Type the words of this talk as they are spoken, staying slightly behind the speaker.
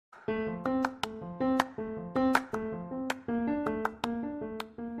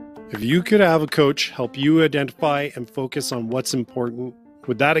If you could have a coach help you identify and focus on what's important,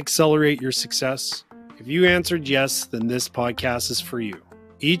 would that accelerate your success? If you answered yes, then this podcast is for you.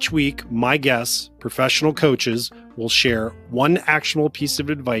 Each week, my guests, professional coaches, will share one actionable piece of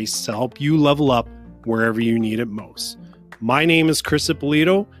advice to help you level up wherever you need it most. My name is Chris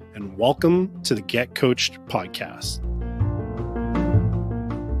Ippolito, and welcome to the Get Coached podcast.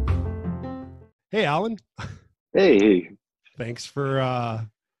 Hey, Allen. Hey. Thanks for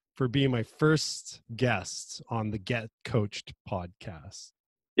being my first guest on the Get Coached podcast.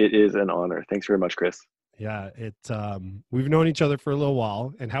 It is an honor. Thanks very much, Chris. Yeah, we've known each other for a little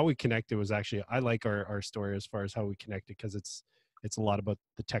while, and how we connected was actually, I like our story as far as how we connected, because it's a lot about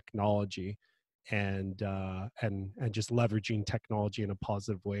the technology and just leveraging technology in a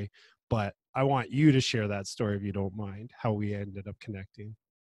positive way. But I want you to share that story, if you don't mind, how we ended up connecting.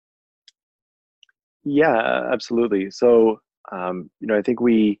 Yeah, absolutely. So, I think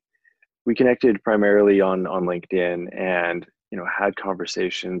we connected primarily on LinkedIn, and had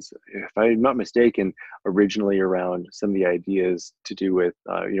conversations, if I'm not mistaken, originally around some of the ideas to do with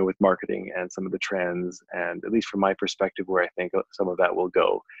with marketing and some of the trends, and at least from my perspective, where I think some of that will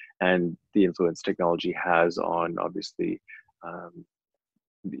go, and the influence technology has on, obviously,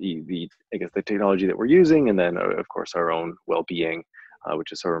 the I guess the technology that we're using, and then of course our own well-being,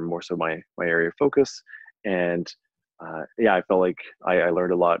 which is sort of more so my area of focus. And I felt like I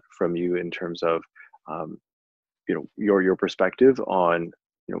learned a lot from you in terms of your perspective on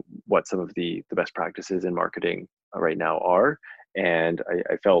what some of the best practices in marketing right now are. And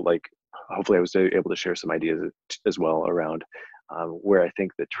I felt like hopefully I was able to share some ideas as well around where I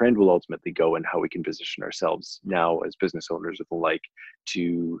think the trend will ultimately go, and how we can position ourselves now as business owners of the like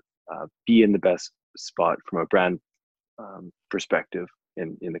to be in the best spot from a brand perspective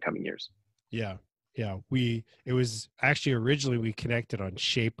in the coming years. Yeah. It was actually originally we connected on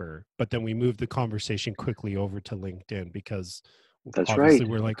Shaper, but then we moved the conversation quickly over to LinkedIn, because That's obviously right.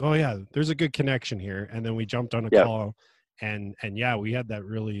 we're like, oh yeah, there's a good connection here. And then we jumped on a call, and yeah, we had that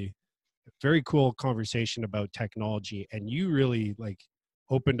really very cool conversation about technology. And you really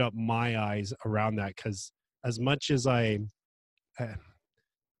opened up my eyes around that, because as much as I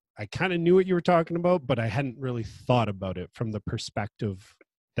kind of knew what you were talking about, but I hadn't really thought about it from the perspective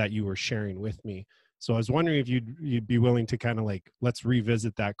that you were sharing with me. So I was wondering if you'd be willing to kind of let's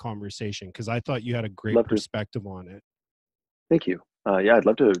revisit that conversation, because I thought you had a great perspective on it. Thank you. I'd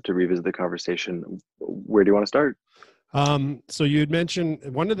love to revisit the conversation. Where do you want to start? So you had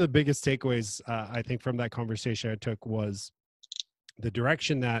mentioned one of the biggest takeaways, I think, from that conversation I took was the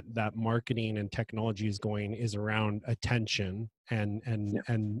direction that marketing and technology is going is around attention, and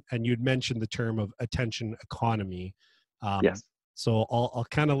you'd mentioned the term of attention economy. Yes. So I'll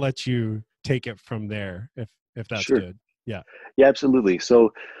kind of let you take it from there, if that's Sure. good. Yeah, absolutely.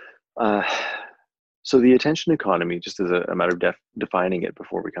 So, so the attention economy, just as a matter of defining it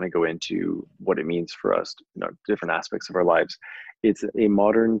before we kind of go into what it means for us, different aspects of our lives, it's a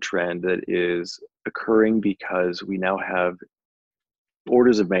modern trend that is occurring because we now have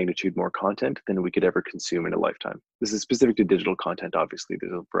orders of magnitude more content than we could ever consume in a lifetime. This is specific to digital content. Obviously,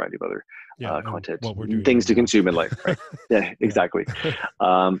 there's a variety of other content, things to consume in life, right? Yeah, exactly.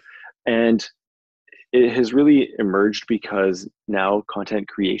 And it has really emerged because now content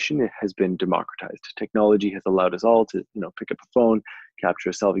creation has been democratized. Technology has allowed us all to, pick up a phone, capture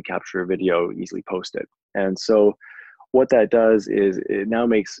a selfie, capture a video, easily post it. And so what that does is it now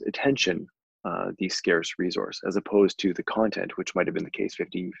makes attention the scarce resource, as opposed to the content, which might have been the case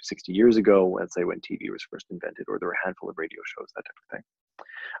 50, 60 years ago, let's say when TV was first invented, or there were a handful of radio shows, that type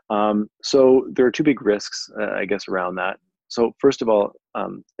of thing. So there are two big risks, I guess, around that. So first of all,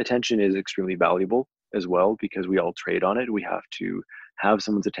 attention is extremely valuable as well, because we all trade on it. We have to have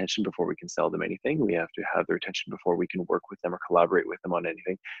someone's attention before we can sell them anything. We have to have their attention before we can work with them or collaborate with them on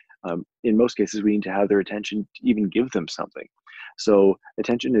anything. In most cases, we need to have their attention to even give them something. So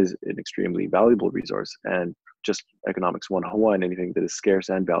attention is an extremely valuable resource, and just economics 101, anything that is scarce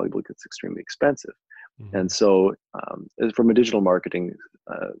and valuable gets extremely expensive. Mm-hmm. And so from a digital marketing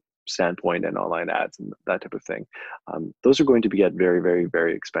standpoint, and online ads and that type of thing, those are going to get very, very,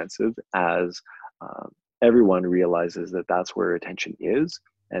 very expensive, as everyone realizes that that's where attention is,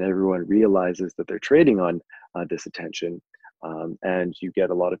 and everyone realizes that they're trading on this attention, and you get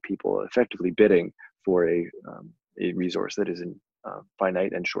a lot of people effectively bidding for a resource that is in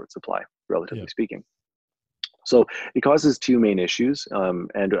finite and short supply, relatively speaking. So it causes two main issues,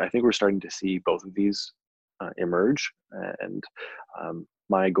 and I think we're starting to see both of these emerge. And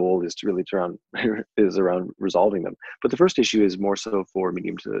my goal is to really is around resolving them. But the first issue is more so for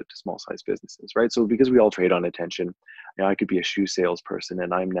medium to small size businesses, right? So because we all trade on attention, I could be a shoe salesperson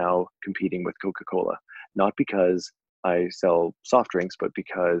and I'm now competing with Coca-Cola, not because I sell soft drinks, but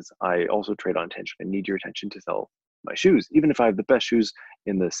because I also trade on attention. I need your attention to sell my shoes, even if I have the best shoes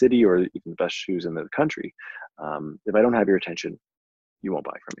in the city or even the best shoes in the country. If I don't have your attention, you won't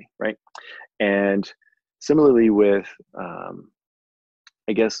buy from me, right? And similarly with,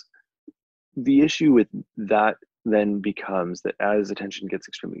 I guess the issue with that then becomes that as attention gets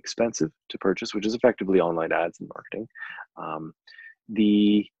extremely expensive to purchase, which is effectively online ads and marketing,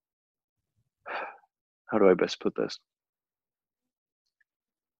 how do I best put this?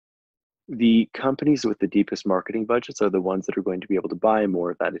 The companies with the deepest marketing budgets are the ones that are going to be able to buy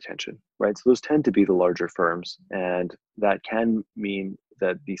more of that attention, right? So those tend to be the larger firms, and that can mean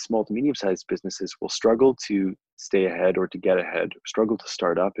that the small to medium-sized businesses will struggle to stay ahead or to get ahead, struggle to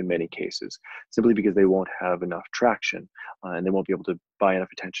start up in many cases, simply because they won't have enough traction and they won't be able to buy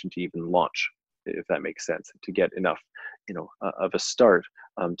enough attention to even launch, if that makes sense, to get enough, of a start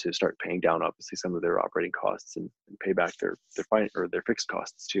to start paying down obviously some of their operating costs and pay back their fixed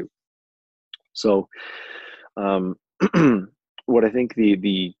costs too. So what I think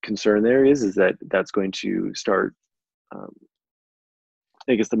the concern there is that that's going to start,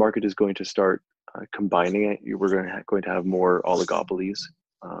 I guess the market is going to start combining it. We're going to have more oligopolies,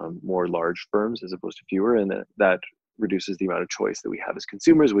 more large firms as opposed to fewer, and that reduces the amount of choice that we have as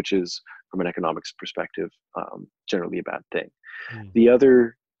consumers, which is, from an economics perspective, generally a bad thing. The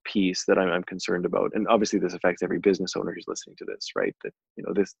other piece that I'm concerned about, and obviously this affects every business owner who's listening to this, right? That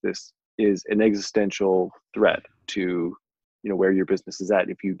this is an existential threat to where your business is at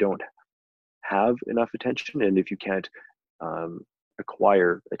if you don't have enough attention, and if you can't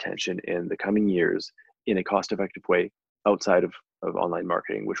acquire attention in the coming years in a cost-effective way outside of online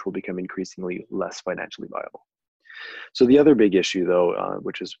marketing, which will become increasingly less financially viable. So the other big issue, though,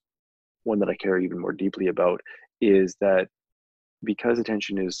 which is one that I care even more deeply about, is that because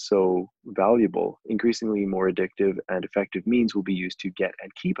attention is so valuable, increasingly more addictive and effective means will be used to get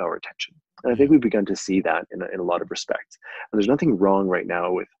and keep our attention. And I think we've begun to see that in a lot of respects. And there's nothing wrong right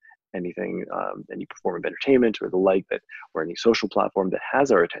now with anything, any form of entertainment or the like, that, or any social platform that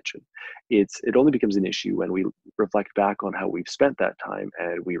has our attention. It only becomes an issue when we reflect back on how we've spent that time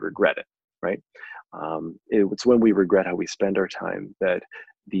and we regret it, right? It's when we regret how we spend our time that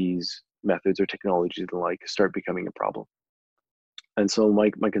these methods or technologies and the like start becoming a problem. And so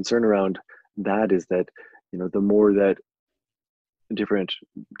my concern around that is that, the more that different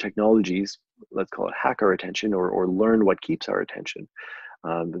technologies, let's call it, hack our attention or learn what keeps our attention,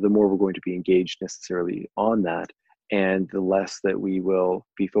 the more we're going to be engaged necessarily on that, and the less that we will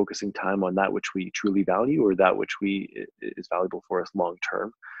be focusing time on that which we truly value, or that which is valuable for us long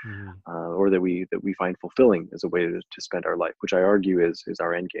term, or that we find fulfilling as a way to spend our life, which I argue is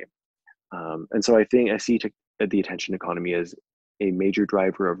our end game. And so I see the attention economy as a major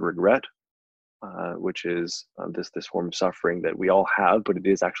driver of regret, which is this form of suffering that we all have, but it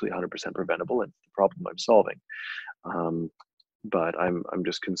is actually 100% preventable, and it's the problem I'm solving. But I'm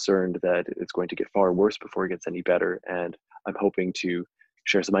just concerned that it's going to get far worse before it gets any better, and I'm hoping to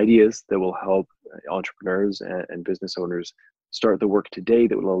share some ideas that will help entrepreneurs and business owners start the work today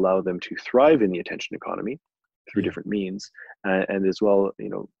that will allow them to thrive in the attention economy through different means, and as well,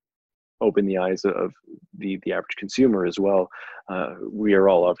 open the eyes of the average consumer as well. We are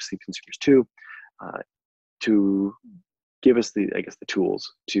all obviously consumers too, to give us the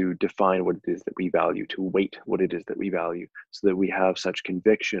tools to define what it is that we value, to weight what it is that we value, so that we have such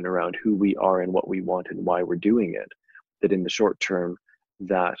conviction around who we are and what we want and why we're doing it, that in the short term,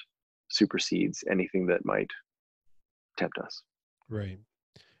 that supersedes anything that might tempt us. Right.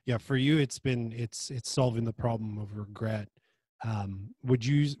 Yeah. For you, it's solving the problem of regret. Would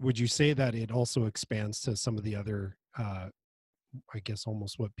you say that it also expands to some of the other, I guess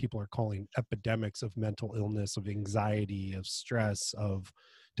almost what people are calling epidemics of mental illness, of anxiety, of stress, of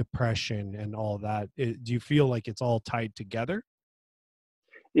depression, and all that? Do you feel like it's all tied together?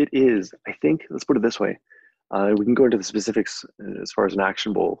 It is. I think, let's put it this way. We can go into the specifics as far as an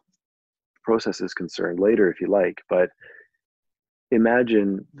actionable process is concerned later if you like, but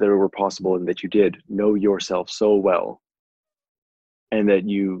imagine that it were possible and that you did know yourself so well, and that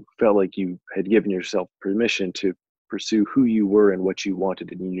you felt like you had given yourself permission to pursue who you were and what you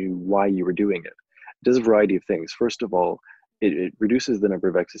wanted, and you knew why you were doing it. It does a variety of things. First of all, it reduces the number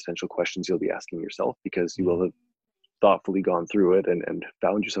of existential questions you'll be asking yourself, because you will have thoughtfully gone through it and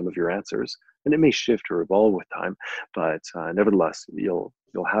found you some of your answers. And it may shift or evolve with time, but nevertheless, you'll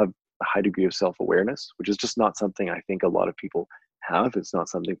have a high degree of self-awareness, which is just not something I think a lot of people have. It's not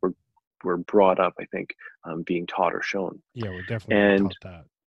something we're brought up, I think, being taught or shown. Yeah, we're definitely not And taught that.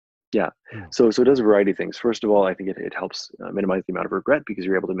 yeah, No. so it does a variety of things. First of all, I think it helps minimize the amount of regret, because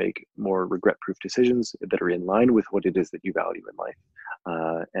you're able to make more regret-proof decisions that are in line with what it is that you value in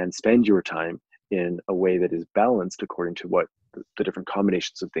life, and spend your time in a way that is balanced according to what the different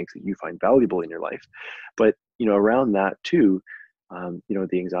combinations of things that you find valuable in your life. But around that too,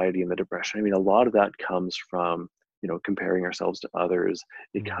 the anxiety and the depression. I mean, a lot of that comes from comparing ourselves to others.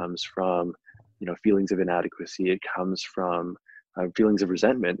 It Mm. comes from feelings of inadequacy. It comes from feelings of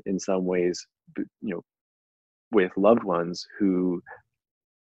resentment in some ways, with loved ones who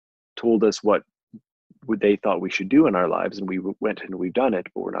told us what they thought we should do in our lives, and we went and we've done it,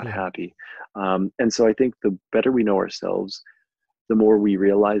 but we're not Yeah. happy. And so I think the better we know ourselves, the more we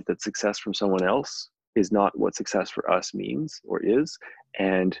realize that success from someone else is not what success for us means or is.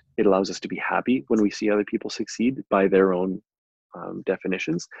 And it allows us to be happy when we see other people succeed by their own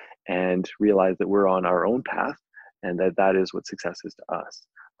definitions, and realize that we're on our own path, and that is what success is to us.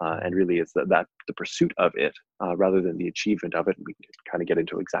 And really it's that the pursuit of it, rather than the achievement of it. We can kind of get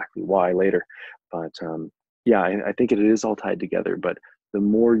into exactly why later. But yeah, I think it is all tied together. But the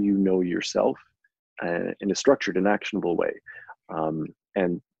more you know yourself in a structured and actionable way,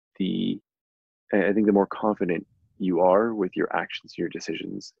 and I think the more confident you are with your actions, your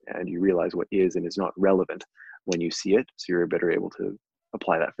decisions, and you realize what is and is not relevant when you see it, so you're better able to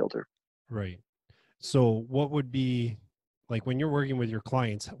apply that filter. Right. So what would be, like, when you're working with your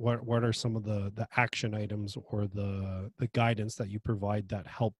clients, what are some of the action items or the guidance that you provide that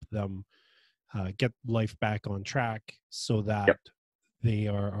help them get life back on track, so that Yep. they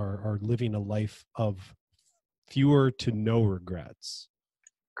are living a life of fewer to no regrets?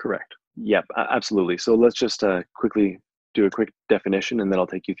 Correct. Yep, absolutely. So let's just quickly do a quick definition, and then I'll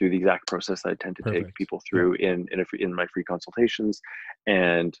take you through the exact process I tend to take Perfect. people Yep. through in my free consultations.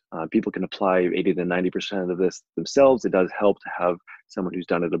 And people can apply 80 to 90% of this themselves. It does help to have someone who's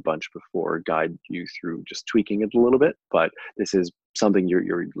done it a bunch before guide you through just tweaking it a little bit, but this is something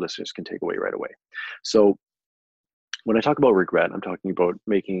your listeners can take away right away. So when I talk about regret, I'm talking about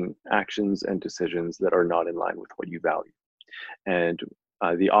making actions and decisions that are not in line with what you value. And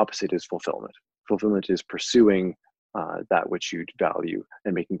the opposite is fulfillment. Fulfillment is pursuing that which you value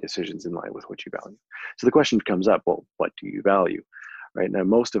and making decisions in line with what you value. So the question comes up, well, what do you value? Right now,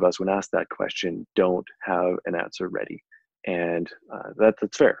 most of us, when asked that question, don't have an answer ready. And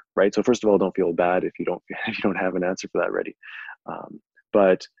that's fair, right? So first of all, don't feel bad if you don't if you don't have an answer for that ready.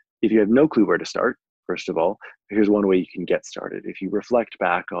 But if you have no clue where to start, first of all, here's one way you can get started. If you reflect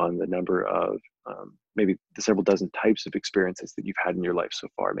back on the number of maybe the several dozen types of experiences that you've had in your life so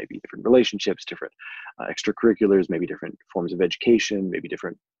far, maybe different relationships, different extracurriculars, maybe different forms of education, maybe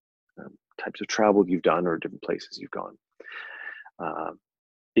different types of travel you've done, or different places you've gone.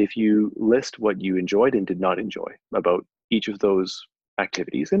 If you list what you enjoyed and did not enjoy about each of those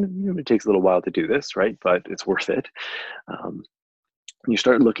activities, and it takes a little while to do this, right? But it's worth it. You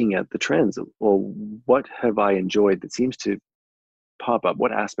start looking at the trends of, well, what have I enjoyed that seems to pop up?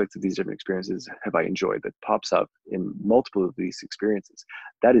 What aspects of these different experiences have I enjoyed that pops up in multiple of these experiences?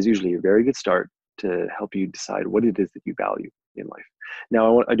 That is usually a very good start to help you decide what it is that you value in life.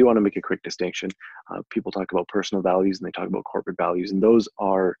 Now, I do want to make a quick distinction. People talk about personal values and they talk about corporate values, and those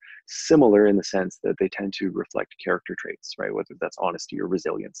are similar in the sense that they tend to reflect character traits, right? Whether that's honesty or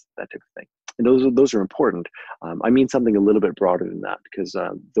resilience, that type of thing. And those are important. I mean something a little bit broader than that, because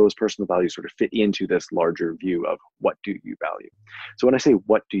those personal values sort of fit into this larger view of what do you value. So when I say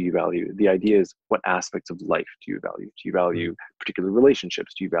what do you value, the idea is, what aspects of life do you value? Do you value particular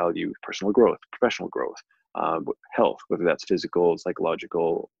relationships? Do you value personal growth, professional growth, health, whether that's physical,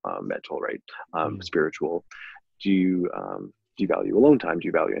 psychological, mental, right, spiritual? Do you value alone time? Do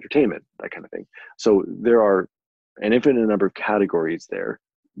you value entertainment? That kind of thing. So there are an infinite number of categories there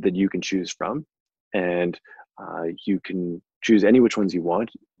that you can choose from, and you can choose any which ones you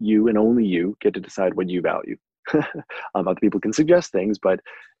want. You and only you get to decide what you value. Other people can suggest things, but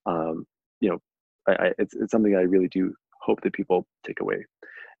it's something I really do hope that people take away.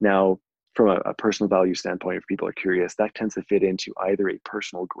 Now, from a personal value standpoint, if people are curious, that tends to fit into either a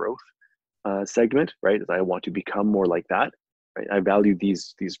personal growth segment, right? As I want to become more like that, right? I value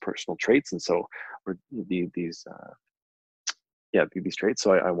these personal traits, and so, or these traits.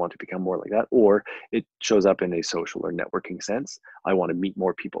 So I want to become more like that. Or it shows up in a social or networking sense. I want to meet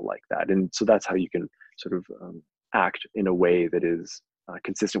more people like that. And so that's how you can sort of act in a way that is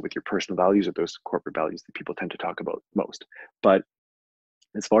consistent with your personal values, or those corporate values that people tend to talk about most. But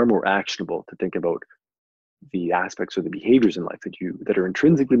it's far more actionable to think about the aspects or the behaviors in life that are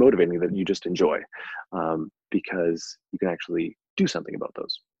intrinsically motivating, that you just enjoy, because you can actually do something about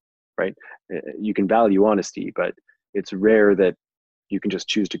those, right? You can value honesty, but it's rare that you can just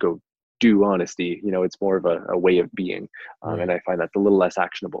choose to go do honesty. It's more of a way of being. Right. And I find that's a little less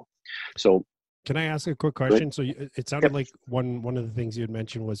actionable. So can I ask a quick question? So it sounded like one of the things you had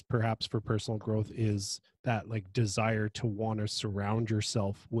mentioned was perhaps for personal growth is that like desire to want to surround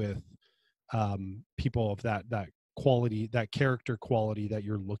yourself with people of that quality, that character quality that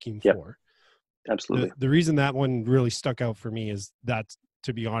you're looking for. Absolutely. The reason that one really stuck out for me is that,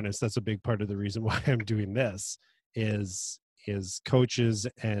 to be honest, that's a big part of the reason why I'm doing this is coaches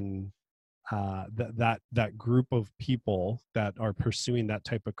and that group of people that are pursuing that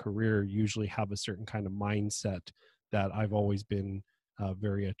type of career usually have a certain kind of mindset that I've always been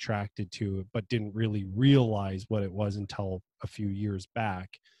very attracted to, but didn't really realize what it was until a few years back.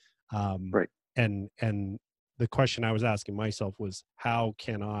 Right. And the question I was asking myself was, how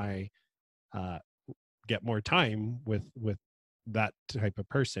can I get more time with that type of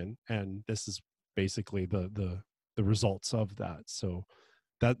person? And this is basically the results of that. So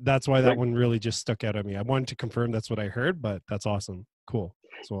that's why that one really just stuck out at me. I wanted to confirm that's what I heard, but that's awesome. Cool.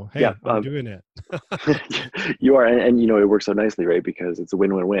 So, hey, I'm doing it. You are. And it works out nicely, right? Because it's a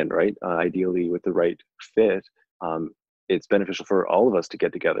win-win-win, right? Ideally with the right fit, it's beneficial for all of us to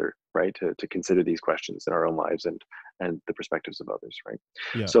get together, right? To consider these questions in our own lives and the perspectives of others, right?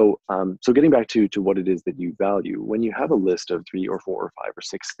 Yeah. So getting back to what it is that you value, when you have a list of 3 or 4 or 5 or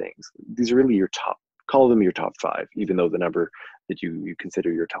 6 things, these are really your top, call them your top 5, even though the number that you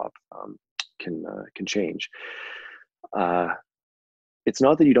consider your top can change. It's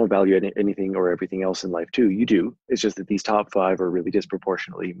not that you don't value anything or everything else in life too. You do. It's just that these top 5 are really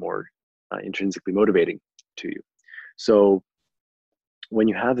disproportionately more intrinsically motivating to you. So when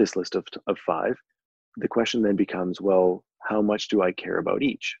you have this list of 5, the question then becomes, well, how much do I care about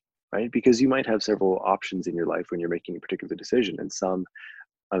each, right? Because you might have several options in your life when you're making a particular decision, and some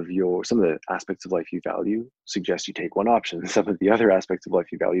of the aspects of life you value suggest you take one option. Some of the other aspects of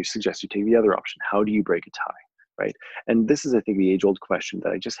life you value suggest you take the other option. How do you break a tie, right? And this is, I think, the age-old question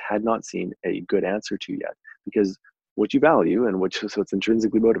that I just had not seen a good answer to yet, because what you value and what's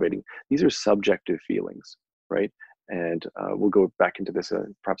intrinsically motivating, these are subjective feelings, right? And we'll go back into this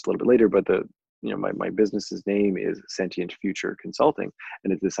perhaps a little bit later, but my business's name is Sentient Future Consulting,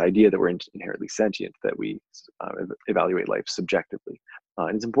 and it's this idea that we're inherently sentient, that we evaluate life subjectively,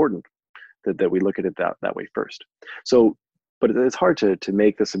 and it's important that we look at it that way first. So, but it's hard to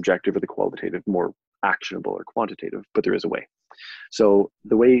make the subjective or the qualitative more actionable or quantitative, but there is a way. So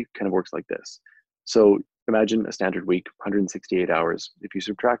the way kind of works like this. So imagine a standard week, 168 hours. If you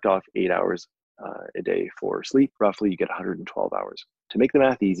subtract off 8 hours a day for sleep, roughly you get 112 hours. To make the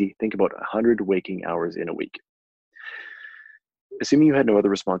math easy, think about 100 waking hours in a week. Assuming you had no other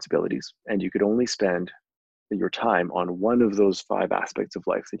responsibilities and you could only spend your time on one of those 5 aspects of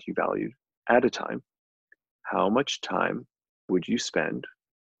life that you valued at a time, how much time would you spend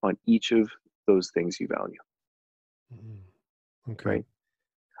on each of those things you value? Okay.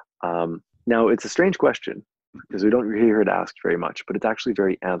 Right? Now, it's a strange question because we don't hear it asked very much, but it's actually a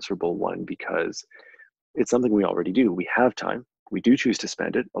very answerable one because it's something we already do. We have time. We do choose to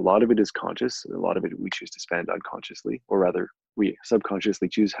spend it. A lot of it is conscious. A lot of it we choose to spend unconsciously, or rather, we subconsciously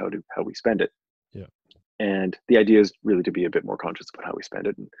choose how we spend it. Yeah. And the idea is really to be a bit more conscious about how we spend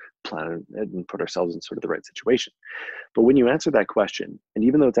it and plan it and put ourselves in sort of the right situation. But when you answer that question, and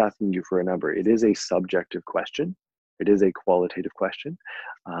even though it's asking you for a number, it is a subjective question. It is a qualitative question.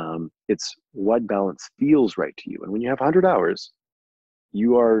 It's what balance feels right to you. And when you have 100 hours,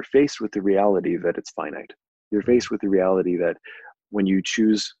 you are faced with the reality that it's finite. You're faced with the reality that when you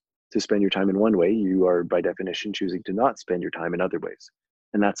choose to spend your time in one way, you are by definition choosing to not spend your time in other ways.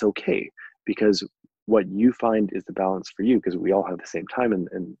 And that's okay, because what you find is the balance for you, because we all have the same time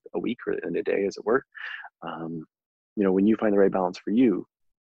in a week or in a day, as it were. When you find the right balance for you,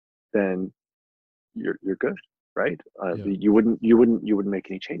 then you're good, right? You wouldn't make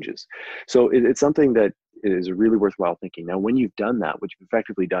any changes. So it's something that is really worthwhile thinking. Now, when you've done that, what you've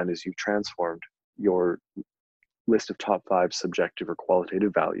effectively done is you've transformed your list of top 5 subjective or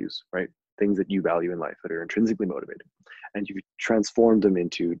qualitative values, right? Things that you value in life that are intrinsically motivating, and you've transformed them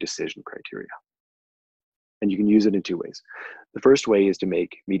into decision criteria. And you can use it in 2 ways. The first way is to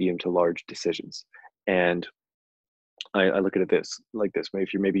make medium to large decisions. And I look at it like this.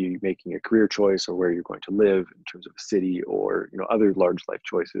 If you're maybe making a career choice or where you're going to live in terms of a city, or other large life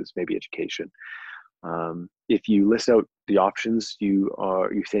choices, maybe education. If you list out the options you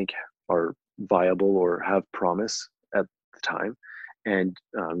think are viable or have promise at the time, and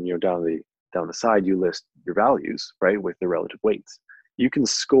down the side you list your values, right, with the relative weights, you can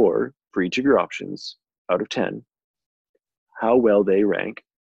score for each of your options out of 10 how well they rank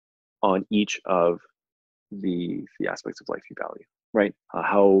on each of the aspects of life you value, right?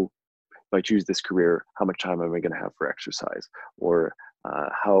 How, if I choose this career, how much time am I going to have for exercise? Or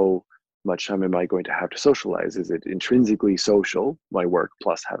how much time am I going to have to socialize? Is it intrinsically social, my work,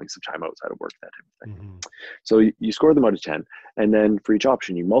 plus having some time outside of work, that type of thing? Mm-hmm. So you score them out of 10, and then for each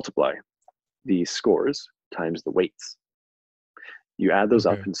option, you multiply the scores times the weights. You add those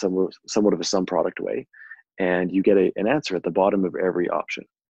up in somewhat of a sum product way, and you get an answer at the bottom of every option.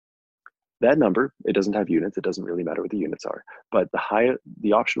 That number, it doesn't have units. It doesn't really matter what the units are. But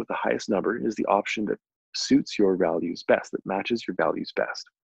the option with the highest number is the option that suits your values best, that matches your values best.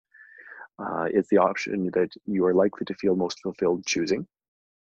 It's the option that you are likely to feel most fulfilled choosing.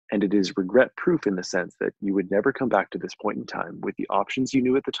 And it is regret proof in the sense that you would never come back to this point in time with the options you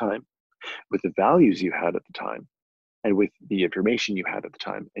knew at the time, with the values you had at the time, and with the information you had at the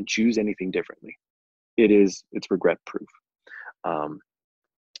time, and choose anything differently. It's regret proof.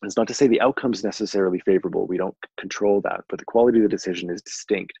 It's not to say the outcome is necessarily favorable. We don't control that, but the quality of the decision is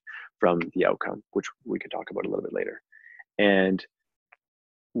distinct from the outcome, which we can talk about a little bit later. And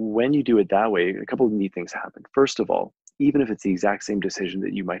when you do it that way, a couple of neat things happen. First of all, even if it's the exact same decision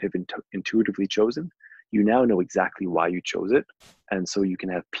that you might have intuitively chosen, you now know exactly why you chose it. And so you can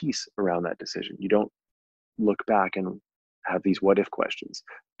have peace around that decision. You don't look back and have these what if questions,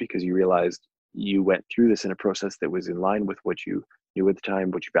 because you realized you went through this in a process that was in line with what you knew at the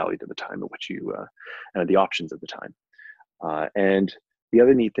time, what you valued at the time, and what you the options at the time. And the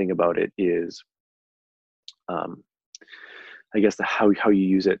other neat thing about it is, I guess, how you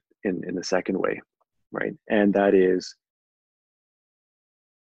use it in the second way, right? And that is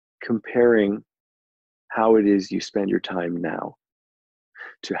comparing how it is you spend your time now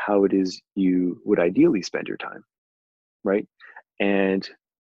to how it is you would ideally spend your time, right? And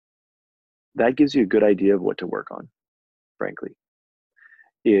that gives you a good idea of what to work on, frankly.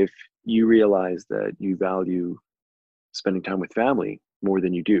 If you realize that you value spending time with family more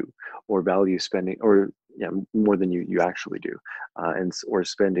than you do, or value spending, or more than you actually do, or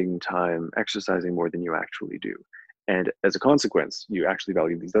spending time exercising more than you actually do, and as a consequence, you actually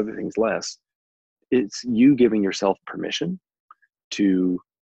value these other things less, it's you giving yourself permission to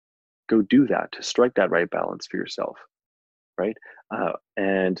go do that, to strike that right balance for yourself, right?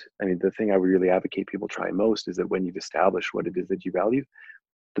 And I mean, the thing I would really advocate people try most is that when you've established what it is that you value,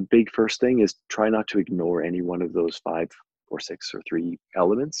 the big first thing is try not to ignore any one of those 5 or 6 or 3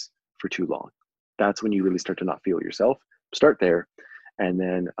 elements for too long. That's when you really start to not feel yourself. Start there, and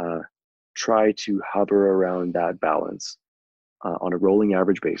then try to hover around that balance on a rolling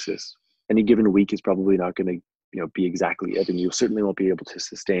average basis. Any given week is probably not going to be exactly it, and you certainly won't be able to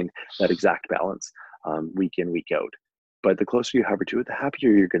sustain that exact balance week in, week out. But the closer you hover to it, the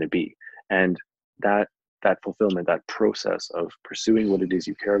happier you're going to be. And that fulfillment, that process of pursuing what it is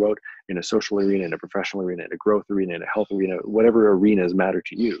you care about in a social arena, in a professional arena, in a growth arena, in a health arena, whatever arenas matter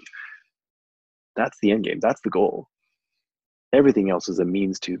to you, that's the end game. That's the goal. Everything else is a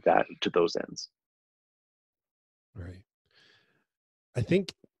means to those ends. Right. I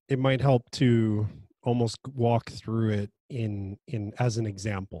think it might help to almost walk through it in as an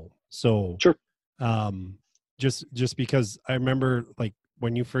example. So sure. Just because I remember, like,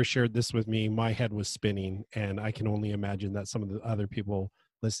 when you first shared this with me, my head was spinning, and I can only imagine that some of the other people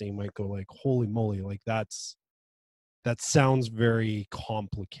listening might go like, holy moly, like that sounds very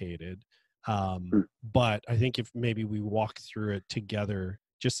complicated. But I think if maybe we walk through it together,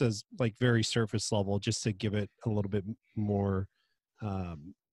 just as like very surface level, just to give it a little bit more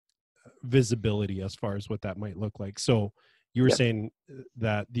visibility as far as what that might look like. So you were saying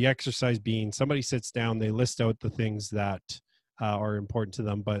that the exercise being, somebody sits down, they list out the things that are important to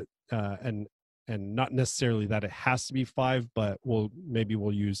them, but and not necessarily that it has to be 5, but we'll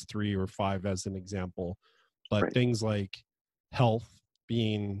use 3 or 5 as an example. But right. Things like health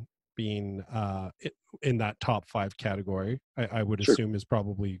being in that top 5 category, I would sure. assume is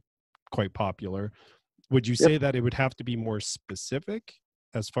probably quite popular. Would you say that it would have to be more specific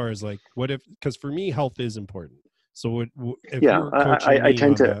as far as like, what if, because for me, health is important. So if you're coaching me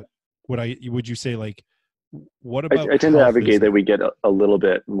on that, would you say like, what about I tend to advocate that we get a little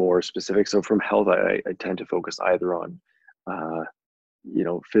bit more specific. So from health, I tend to focus either on,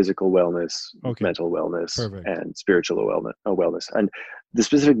 physical wellness, mental wellness, Perfect. And spiritual wellness. And the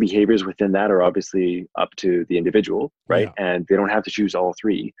specific behaviors within that are obviously up to the individual, right? Yeah. And they don't have to choose all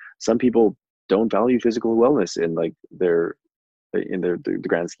 3. Some people don't value physical wellness in like the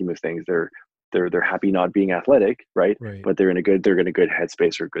grand scheme of things. They're happy not being athletic, right? But they're in a good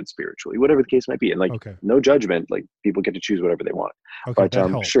headspace or good spiritually, whatever the case might be. And like, no judgment, like people get to choose whatever they want. Okay, but that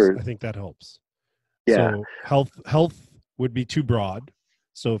helps. Sure. I think that helps. Yeah. So health would be too broad.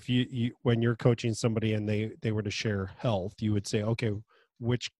 So if you when you're coaching somebody and they were to share health, you would say, okay,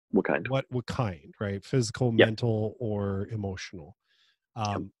 which What kind? what kind, right? Physical, Yep. mental, or emotional.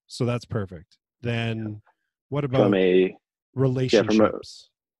 Yep. So that's perfect. Then what From about a from a relationships? So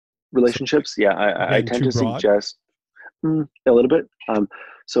relationships, yeah, I again, tend too to broad. suggest a little bit.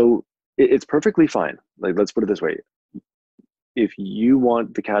 So it's perfectly fine. Like, let's put it this way: if you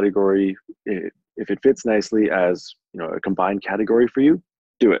want the category, if it fits nicely as a combined category for you,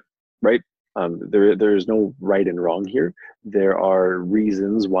 do it. Right? There's no right and wrong here. There are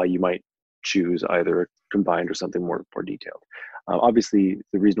reasons why you might choose either a combined or something more detailed. Obviously,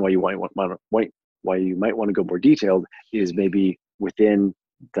 the reason why you why you might want to go more detailed is maybe within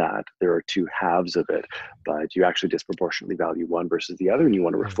that there are two halves of it, but you actually disproportionately value one versus the other, and you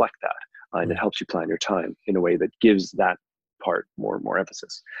want to Right. reflect that, and it Right. helps you plan your time in a way that gives that part more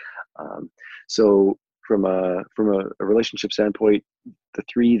emphasis. So from a relationship standpoint, the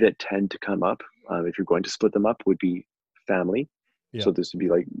three that tend to come up, if you're going to split them up, would be family. Yeah. So this would be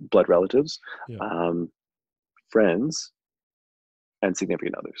like blood relatives, Yeah. friends, and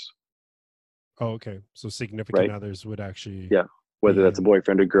significant others. Oh, okay. So significant Right? others would actually Yeah. Whether be that's a in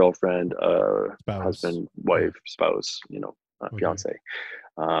boyfriend, a girlfriend, spouse. husband, Yeah. wife, spouse, Okay. fiance.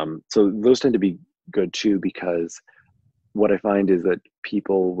 So those tend to be good too, because what I find is that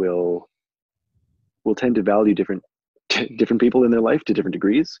people will tend to value different people in their life to different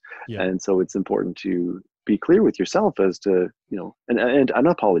degrees, Yeah. and so it's important to be clear with yourself as to and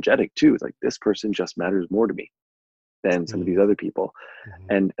unapologetic too. It's like, this person just matters more to me than some of these Mm-hmm. other people,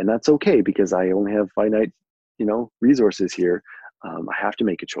 Mm-hmm. and that's okay, because I only have finite resources here. I have to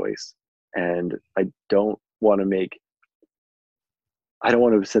make a choice, and I don't want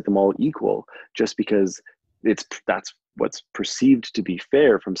to set them all equal just because that's what's perceived to be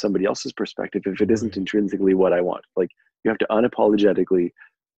fair from somebody else's perspective, if it isn't Right. intrinsically what I want. Like, you have to unapologetically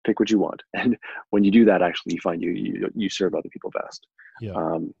pick what you want, and when you do that, actually you find you serve other people best.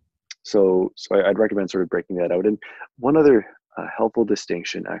 Yeah. So I'd recommend sort of breaking that out. And one other helpful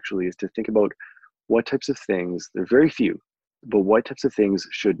distinction actually is to think about what types of things, there are very few, but what types of things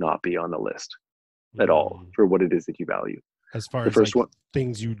should not be on the list at all Mm. for what it is that you value. As far The as first like one,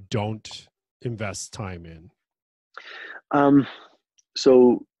 things you don't invest time in. um,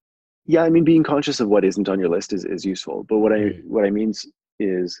 so yeah, I mean, being conscious of what isn't on your list is useful. But what I Right. what I mean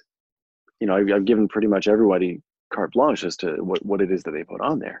is, I've given pretty much everybody carte blanche as to what it is that they put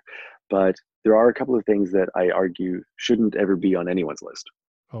on there. But there are a couple of things that I argue shouldn't ever be on anyone's list.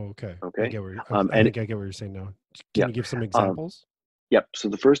 Oh, okay. I Okay. get where I And think I get what you're saying now. Can yeah. you give some Um, examples? yep. So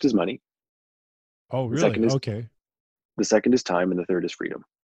the first is money. Oh, The really? second is Okay. the second is time, and the third is freedom,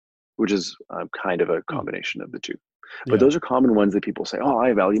 which is kind of a Hmm. combination of the two. But Yeah. those are common ones that people say, "Oh,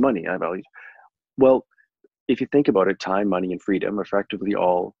 I value money. I value." Well, if you think about it, time, money, and freedom are effectively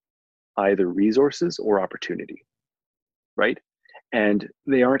all either resources or opportunity, right? And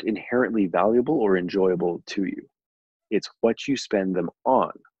they aren't inherently valuable or enjoyable to you. It's what you spend them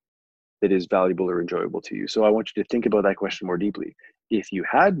on that is valuable or enjoyable to you. So I want you to think about that question more deeply. If you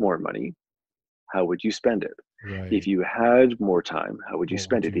had more money, how would you spend it? If Right. you had more time, how would you What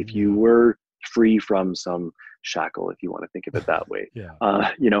spend would it? you? If you Yeah. were free from some shackle, if you want to think of it that way, Yeah.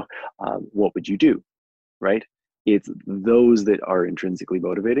 uh, you know, what would you do? Right? It's those that are intrinsically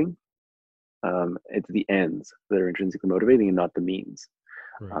motivating. It's the ends that are intrinsically motivating and not the means.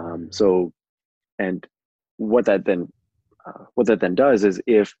 Right. Um, Right. Right. so, and what that then what that then does is,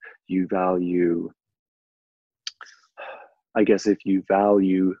 if you value, I guess, if you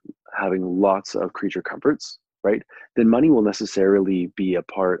value having lots of creature comforts, right, then money will necessarily be a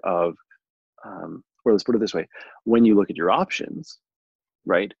part of, or let's put it this way: when you look at your options,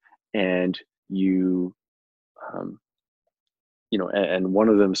 right, and you, um, and one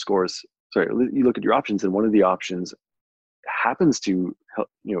of them scores. Sorry, you look at your options, and one of the options happens to help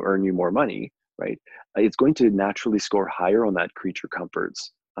earn you more money, right? It's going to naturally score higher on that creature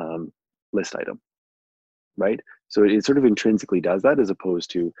comforts list item, right? So it sort of intrinsically does that, as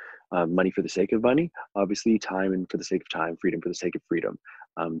opposed to money for the sake of money. Obviously, time and for the sake of time, freedom for the sake of freedom.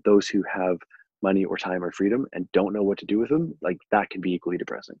 Those who have money or time or freedom and don't know what to do with them, like, that can be equally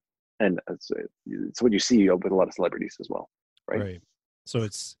depressing. And it's what you see with a lot of celebrities as well, right? Right. So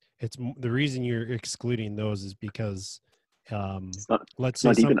the reason you're excluding those is because, It's not let's it's say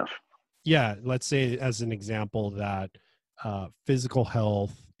not deep enough. yeah, let's say as an example that physical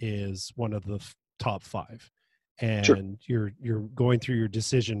health is one of the top five, Sure. and you're going through your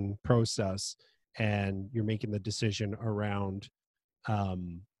decision process, and you're making the decision around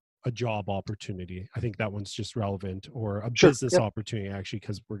um, a job opportunity. I think that one's just relevant, or a Sure. business Yep. opportunity, actually,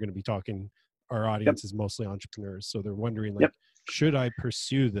 because we're going to be talking our Yep. audience is mostly entrepreneurs. So they're wondering, like, Yep. should I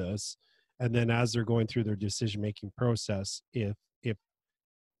pursue this? And then as they're going through their decision-making process,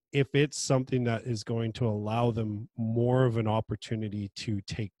 if it's something that is going to allow them more of an opportunity to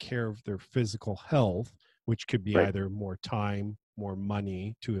take care of their physical health, which could be Right. either more time, more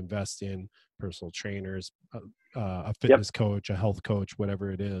money to invest in personal trainers, a fitness coach, a health coach, whatever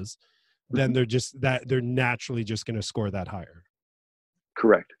it is, then they're naturally just going to score that higher.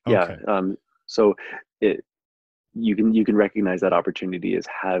 Correct. Okay. Yeah. So you can recognize that opportunity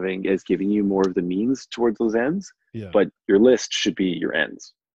as giving you more of the means towards those ends, but your list should be your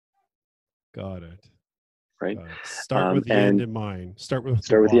ends. Got it. Right. Start with the end in mind. Start with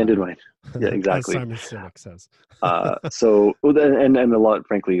the end in mind. Yeah, exactly. As Simon Sinek says. And a lot,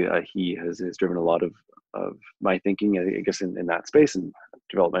 frankly, he has driven a lot of my thinking, I guess, in that space, and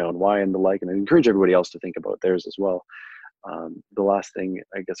developed my own why and the like. And I encourage everybody else to think about theirs as well. The last thing,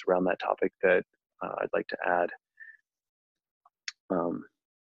 I guess, around that topic that I'd like to add,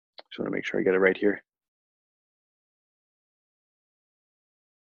 just want to make sure I get it right here.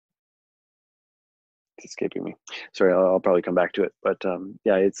 It's escaping me. Sorry, I'll probably come back to it. But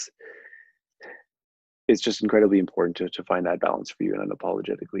yeah, it's just incredibly important to find that balance for you and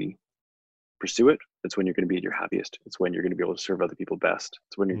unapologetically pursue it. It's when you're going to be at your happiest. It's when you're going to be able to serve other people best.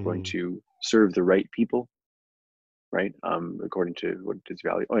 It's when you're going to serve the right people, right? According to what is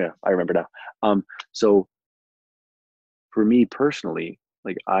value. Oh yeah, I remember now. So for me personally,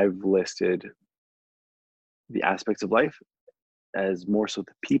 like, I've listed the aspects of life as more so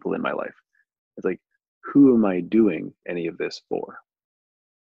the people in my life. It's like, who am I doing any of this for?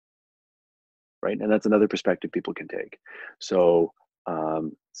 Right? And that's another perspective people can take. So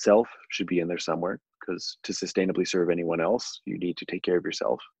self should be in there somewhere, because to sustainably serve anyone else, you need to take care of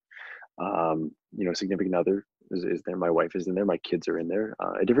yourself. Significant other is there. My wife is in there. My kids are in there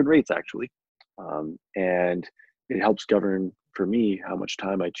at different rates, actually. And it helps govern for me how much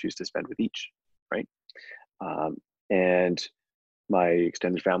time I choose to spend with each, right? And my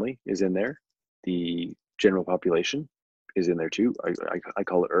extended family is in there. The general population is in there too. I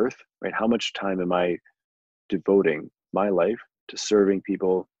call it Earth, right? How much time am I devoting my life to serving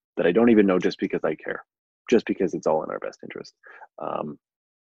people that I don't even know, just because I care, just because it's all in our best interest?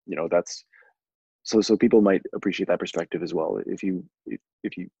 That's so people might appreciate that perspective as well. If you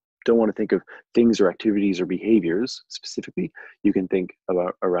don't want to think of things or activities or behaviors specifically, you can think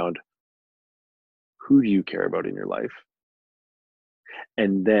about around who do you care about in your life,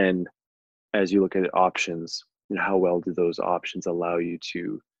 and then as you look at options, how well do those options allow you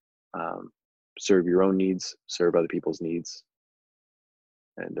to serve your own needs, serve other people's needs?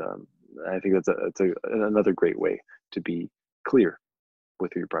 And I think that's another great way to be clear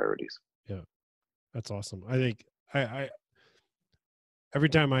with your priorities. Yeah, that's awesome. I think I every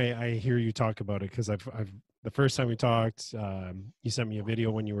time I hear you talk about it, because I've the first time we talked, you sent me a video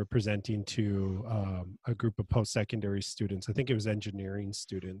when you were presenting to a group of post-secondary students. I think it was engineering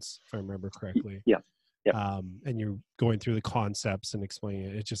students, if I remember correctly. Yeah. And you're going through the concepts and explaining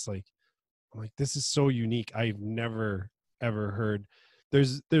it. It's just like, I'm like, this is so unique. I've never ever heard.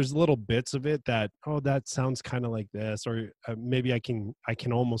 There's little bits of it that, oh, that sounds kind of like this, or maybe I can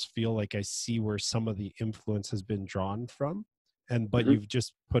almost feel like I see where some of the influence has been drawn from, but you've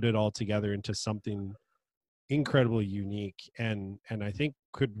just put it all together into something incredibly unique, and I think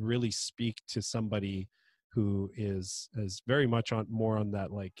could really speak to somebody who is very much more on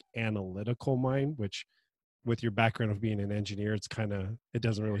that, like, analytical mind, which, with your background of being an engineer, it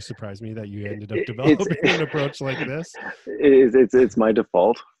doesn't really surprise me that you ended up developing an approach like this. It's my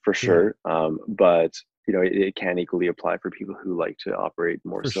default for sure. Yeah. But it can equally apply for people who like to operate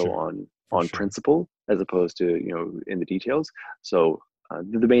more on principle, as opposed to in the details. So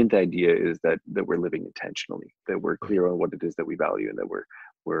the main idea is that we're living intentionally, that we're clear on what it is that we value, and that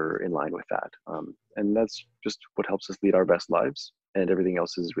we're in line with that. And that's just what helps us lead our best lives. And everything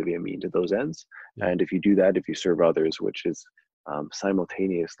else is really a mean to those ends. Yeah. And if you do that, if you serve others, which is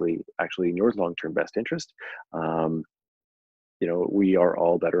simultaneously actually in your long-term best interest, we are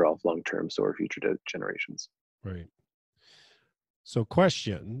all better off long-term, so are future generations. Right. So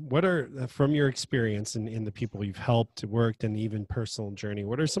question, what are, from your experience in the people you've helped, worked, and even personal journey,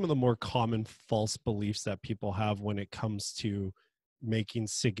 what are some of the more common false beliefs that people have when it comes to making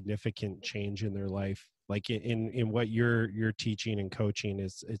significant change in their life? Like in what you're teaching and coaching,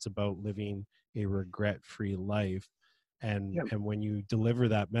 it's about living a regret-free life. And when you deliver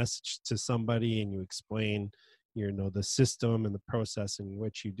that message to somebody and you explain, the system and the process in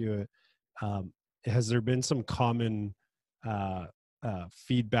which you do it, has there been some common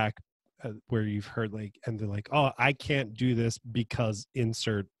feedback where you've heard, like, and they're like, oh, I can't do this because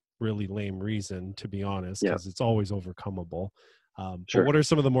insert really lame reason, to be honest, Yeah. because it's always overcomable. But Sure. what are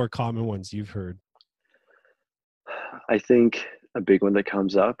some of the more common ones you've heard? I think a big one that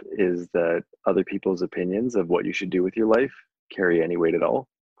comes up is that other people's opinions of what you should do with your life carry any weight at all.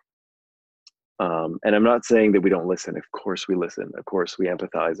 And I'm not saying that we don't listen. Of course we listen. Of course we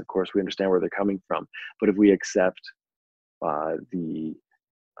empathize. Of course we understand where they're coming from. But if we accept the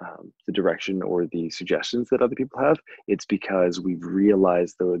direction or the suggestions that other people have, it's because we've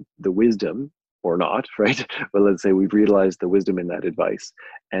realized the wisdom, or not, right? But let's say we've realized the wisdom in that advice,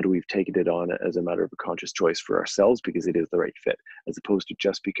 and we've taken it on as a matter of a conscious choice for ourselves because it is the right fit, as opposed to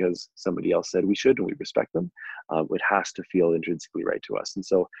just because somebody else said we should and we respect them. It has to feel intrinsically right to us. And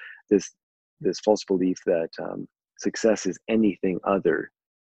so this false belief that success is anything other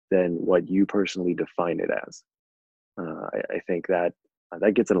than what you personally define it as. I think that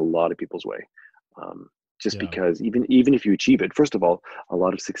that gets in a lot of people's way. Just Yeah. because even if you achieve it, first of all, a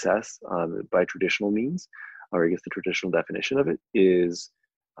lot of success by traditional means, or I guess the traditional definition of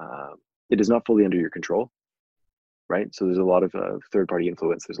uh, it is not fully under your control, right? So there's a lot of third-party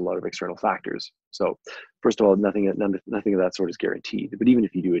influence. There's a lot of external factors. So first of all, nothing of that sort is guaranteed. But even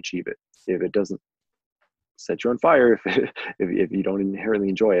if you do achieve it, if it doesn't set you on fire, if you don't inherently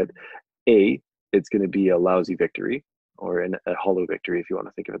enjoy it, it's going to be a lousy victory, or a hollow victory, if you want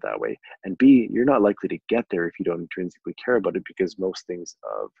to think of it that way. And B, you're not likely to get there if you don't intrinsically care about it, because most things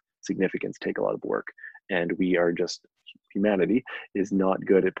of significance take a lot of work. And humanity is not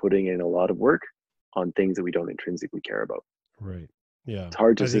good at putting in a lot of work on things that we don't intrinsically care about. Right. Yeah. It's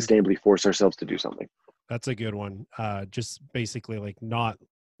hard to I think sustainably force ourselves to do something. that's a good one. Just basically like not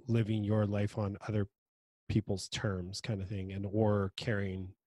living your life on other people's terms kind of thing, and or caring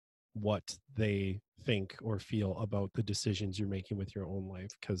what they think or feel about the decisions you're making with your own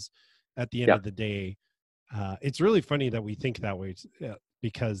life. Because at the end Yeah. of the day, it's really funny that we think that way,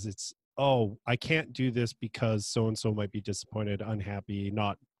 because it's, oh, I can't do this because so and so might be disappointed, unhappy,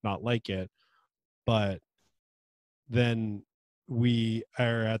 not like it. But then we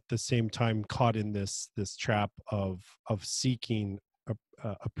are at the same time caught in this trap of seeking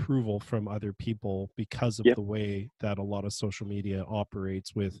approval from other people because of Yep. the way that a lot of social media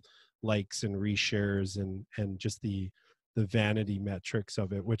operates with likes and reshares and just the vanity metrics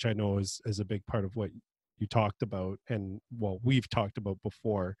of it, which I know is a big part of what you talked about, and well, we've talked about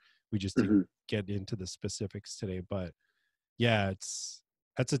before. We just Hmm. didn't get into the specifics today, but yeah,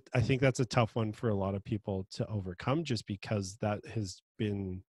 I think that's a tough one for a lot of people to overcome, just because that has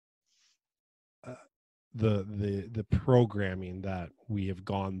been uh, the programming that we have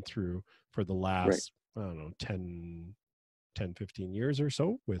gone through for the Right. last, I don't know, 15 years or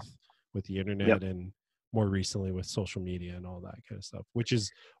so with the Yep. internet, and more recently with social media and all that kind of stuff, which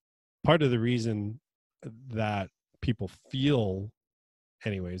is part of the reason that people feel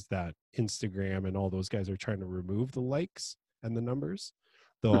anyways that Instagram and all those guys are trying to remove the likes and the numbers.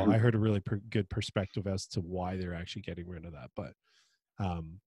 Though Hmm. I heard a really good perspective as to why they're actually getting rid of that, but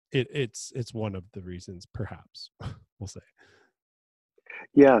um, it's one of the reasons, perhaps. We'll say.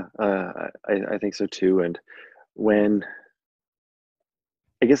 Yeah, I think so too. And when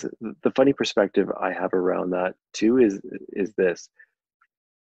I guess the funny perspective I have around that too is this: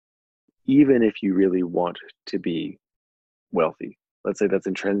 even if you really want to be wealthy, let's say that's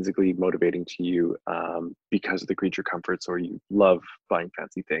intrinsically motivating to you, because of the creature comforts, or you love buying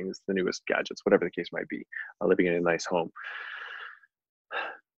fancy things, the newest gadgets, whatever the case might be, living in a nice home.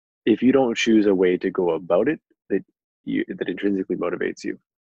 If you don't choose a way to go about it that intrinsically motivates you,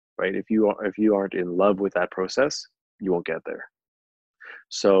 right? If you aren't in love with that process, you won't get there.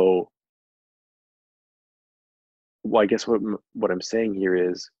 So, well, I guess what I'm saying here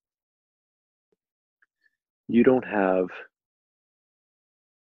is you don't have,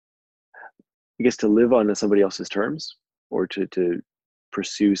 I guess, to live on somebody else's terms, or to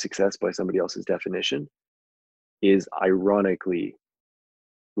pursue success by somebody else's definition, is ironically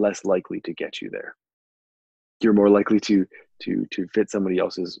less likely to get you there. You're more likely to fit somebody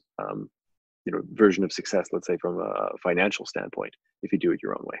else's version of success, let's say from a financial standpoint, if you do it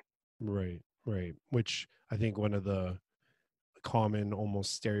your own way. Right, right. Which I think one of the common,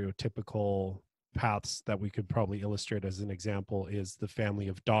 almost stereotypical paths that we could probably illustrate as an example is the family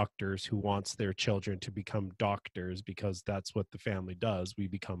of doctors who wants their children to become doctors because that's what the family does. We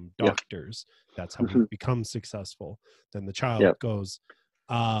become Yeah. doctors. That's how we Hmm. become successful. Then the Yeah. child goes,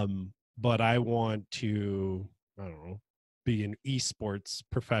 but I want to, I don't know, be an esports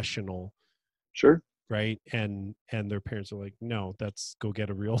professional, Sure. right? And their parents are like, no, that's go get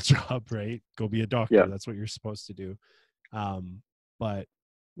a real job, right? Go be a doctor. Yeah. That's what you're supposed to do. um but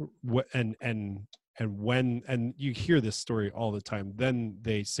what and and you hear this story all the time, then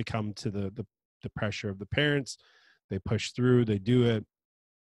they succumb to the pressure of the parents. They push through, they do it,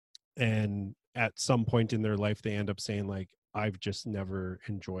 and at some point in their life they end up saying like, I've just never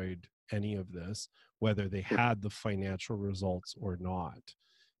enjoyed any of this, whether they Yep. had the financial results or not.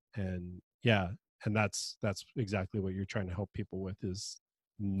 And yeah, and that's exactly what you're trying to help people with, is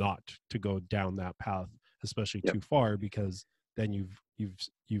not to go down that path, especially Yep. too far, because then you've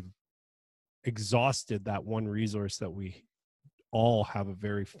exhausted that one resource that we all have a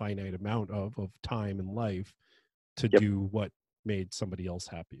very finite amount of time in life to Yep. do what made somebody else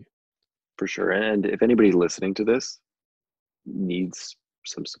happy. For sure. And if anybody listening to this needs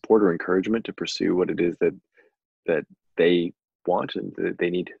some support or encouragement to pursue what it is that they want, and that they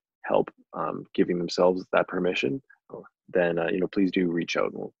need help giving themselves that permission, then please do reach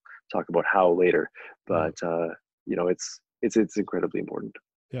out, and we'll talk about how later. But it's incredibly important.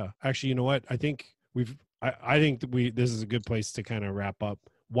 Yeah, actually, you know what? I think I think that this is a good place to kind of wrap up.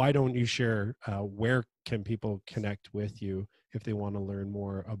 Why don't you share where can people connect with you if they want to learn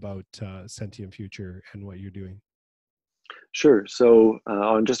more about Sentient Future and what you're doing? Sure. So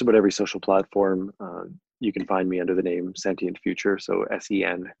on just about every social platform, you can find me under the name Sentient Future. So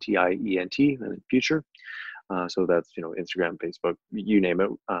SENTIENT and Future. So that's Instagram, Facebook, you name it.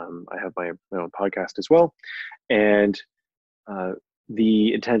 I have my own podcast as well, and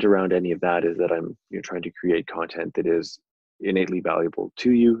the intent around any of that is that I'm trying to create content that is innately valuable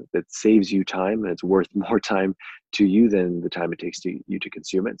to you, that saves you time, and it's worth more time to you than the time it takes you to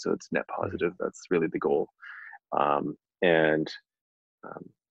consume it. So it's net positive. That's really the goal. And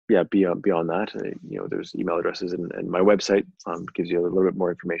yeah, beyond that, there's email addresses, and my website gives you a little bit more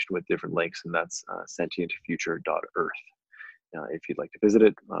information with different links, and that's sentientfuture.earth. If you'd like to visit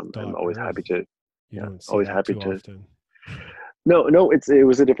it, I'm always Earth. happy to. You Yeah, don't see always that happy too to. often. No, it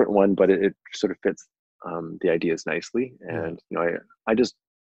was a different one, but it sort of fits the ideas nicely. And I just,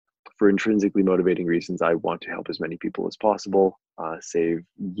 for intrinsically motivating reasons, I want to help as many people as possible save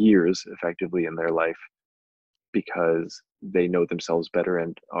years effectively in their life, because they know themselves better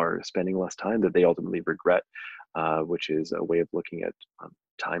and are spending less time that they ultimately regret, which is a way of looking at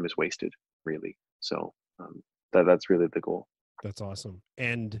time as wasted, really. So that's really the goal. That's awesome.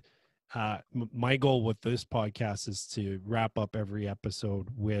 And my goal with this podcast is to wrap up every episode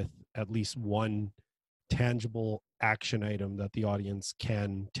with at least one tangible action item that the audience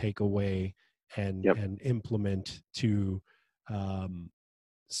can take away and Yep. implement to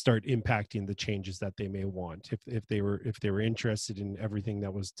start impacting the changes that they may want. If they were interested in everything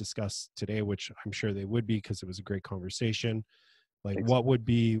that was discussed today, which I'm sure they would be, because it was a great conversation. Like, Thanks. what would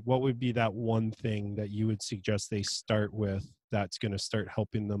be that one thing that you would suggest they start with that's going to start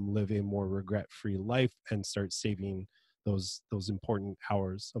helping them live a more regret-free life and start saving those important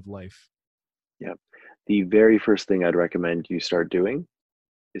hours of life? Yeah. The very first thing I'd recommend you start doing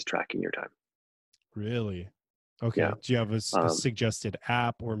is tracking your time. Really? Okay. Yeah. Do you have a suggested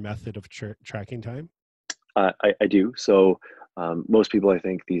app or method of tracking time? I do. So most people, I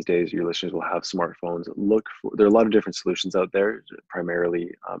think these days, your listeners will have smartphones. There are a lot of different solutions out there,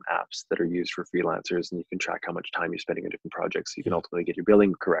 primarily apps that are used for freelancers, and you can track how much time you're spending on different projects, so you can ultimately get your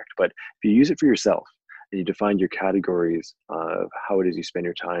billing correct. But if you use it for yourself and you define your categories of how it is you spend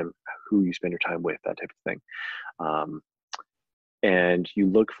your time, who you spend your time with, that type of thing, and you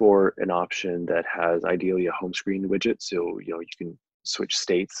look for an option that has ideally a home screen widget, so you can switch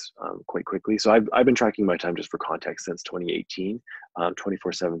states quite quickly. So I've been tracking my time, just for context, since 2018,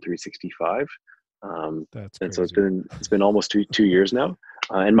 24/7, 365. That's and crazy. so it's been almost two years now,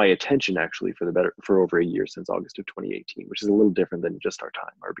 and my attention actually for over a year, since August of 2018, which is a little different than just our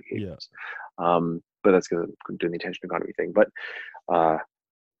time, our behaviors. But that's because I'm doing the attention economy thing. But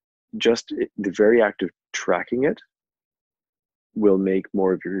just the very act of tracking it will make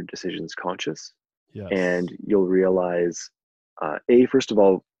more of your decisions conscious. Yes. And you'll realize, first of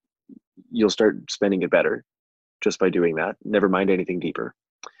all, you'll start spending it better just by doing that, never mind anything deeper.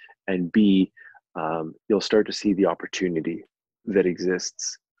 And B, you'll start to see the opportunity that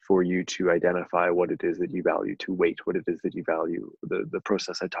exists for you to identify what it is that you value, to weight what it is that you value, the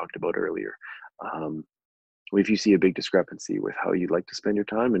process I talked about earlier. If you see a big discrepancy with how you'd like to spend your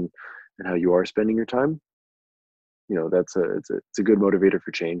time and how you are spending your time, it's a good motivator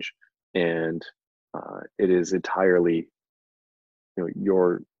for change. And it is entirely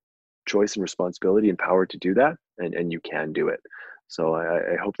your choice and responsibility and power to do that, and you can do it. So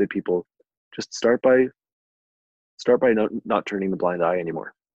I hope that people just start by not turning the blind eye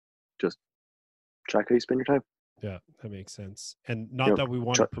anymore. Just track how you spend your time. Yeah, that makes sense. And not that we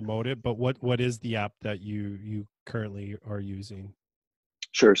want to promote it, but what is the app that you currently are using?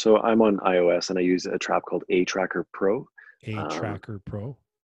 Sure. So I'm on iOS and I use a trap called A Tracker Pro. A Um, Tracker Pro.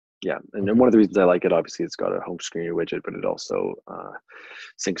 yeah, and then Okay. one of the reasons I like it, obviously, it's got a home screen widget, but it also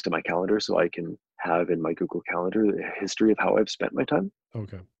syncs to my calendar, so I can have in my Google Calendar a history of how I've spent my time.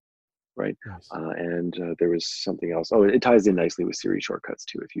 Okay. Right. Nice. And there was something else. Oh, it ties in nicely with Siri shortcuts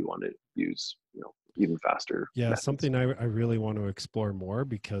too, if you want to use, even faster Yeah, methods. something I really want to explore more,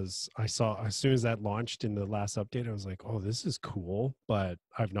 because I saw as soon as that launched in the last update, I was like, oh, this is cool, but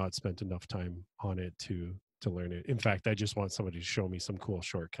I've not spent enough time on it to learn it. In fact, I just want somebody to show me some cool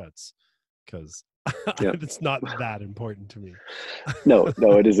shortcuts, because Yeah. it's not that important to me. No,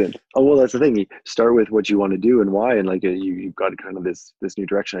 it isn't. Oh, well, that's the thing. You start with what you want to do and why, and like you've got kind of this new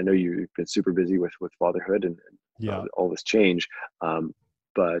direction. I know you've been super busy with fatherhood and Yeah. all this change,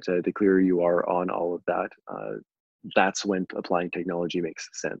 but the clearer you are on all of that, that's when applying technology makes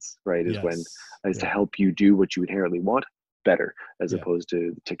sense, right? Yes. Is to Yeah. help you do what you inherently want better, as Yeah. opposed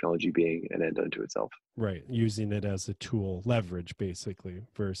to technology being an end unto itself. Right. Using it as a tool, leverage basically,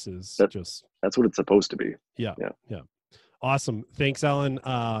 versus That just, that's what it's supposed to be. yeah. Yeah. Yeah. Awesome. Thanks, Alan.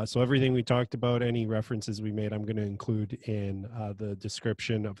 So everything we talked about, any references we made, I'm going to include in the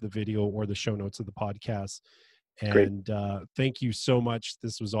description of the video or the show notes of the podcast. Great. And thank you so much.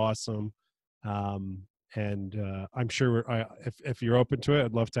 This was awesome. And I'm sure if you're open to it,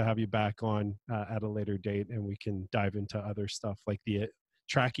 I'd love to have you back on at a later date, and we can dive into other stuff like the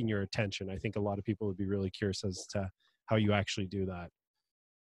tracking your attention. I think a lot of people would be really curious as to how you actually do that.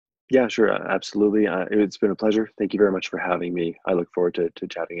 Yeah, sure. Absolutely. It's been a pleasure. Thank you very much for having me. I look forward to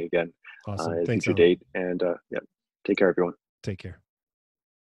chatting again Awesome. at a Thanks, future Alan. date. And yeah, take care, everyone. Take care.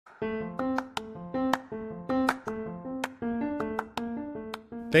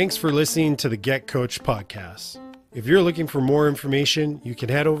 Thanks for listening to the Get Coached podcast. If you're looking for more information, you can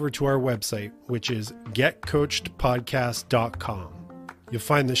head over to our website, which is getcoachedpodcast.com. You'll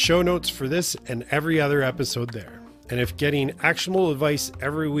find the show notes for this and every other episode there. And if getting actionable advice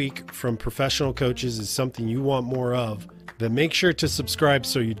every week from professional coaches is something you want more of, then make sure to subscribe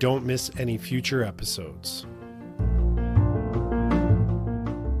so you don't miss any future episodes.